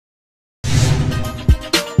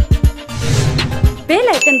Bell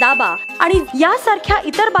icon दाबा आणि यासारख्या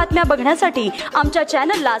इतर बातम्या बघण्यासाठी आमच्या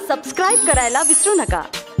चॅनलला सबस्क्राइब करायला विसरू नका।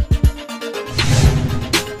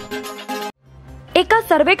 एका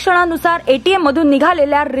सर्वेक्षणानुसार एटीएम मधून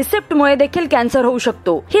निघालेल्या रिसिप्टमुळे देखील कॅन्सर होऊ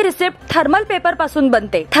शकतो। ही रिसिप्ट थर्मल पेपर पासून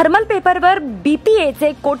बनते। थर्मल पेपरवर बीपीए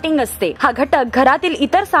चे कोटिंग असते। हा घटक घरातील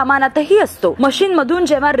इतर सामानातही असतो। मशीन मधून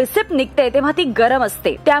जेव्हा रिसिप्ट निघते तेव्हा ती गरम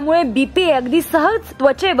असते, त्यामुळे बीपीए अगदी सहज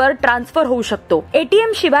त्वचेवर ट्रान्सफर होऊ शकतो।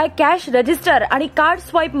 एटीएम शिवाय कॅश रजिस्टर आणि कार्ड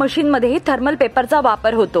स्वाईप मशीन मध्येही थर्मल पेपरचा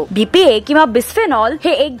वापर होतो। बीपीए किंवा बिस्फेनॉल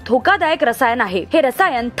हे एक धोकादायक रसायन आहे। हे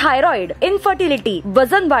रसायन थायरॉइड, इनफर्टिलिटी,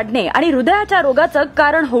 वजन वाढणे आणि हृदयाच्या रोगाचं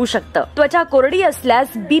कारण होऊ शकतं। त्वचा कोरडी असल्यास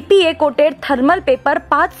बीपीए कोटेड थर्मल पेपर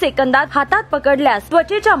 5 सेकंदात हातात पकडल्यास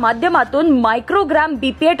त्वचेच्या माध्यमातून मायक्रोग्राम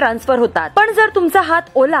बीपीए ट्रान्सफर होतात। पण जर तुमचा हात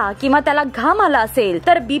ओला किंवा त्याला घाम आला असेल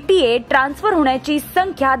तर बीपीए ट्रान्सफर होण्याची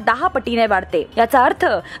संख्या 10 पटीने वाढते। याचा अर्थ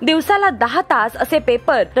दिवसाला 10 तास असे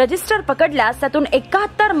पेपर रजिस्टर पकडल्यास त्यातून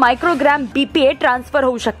 71 मायक्रोग्राम बीपीए ट्रान्सफर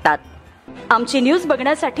होऊ शकतात। आमची न्यूज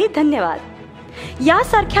बघण्यासाठी धन्यवाद।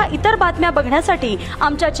 यासारख्या इतर बातम्या बघण्यासाठी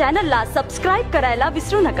आमच्या चॅनलला सबस्क्राइब करायला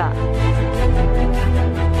विसरू नका।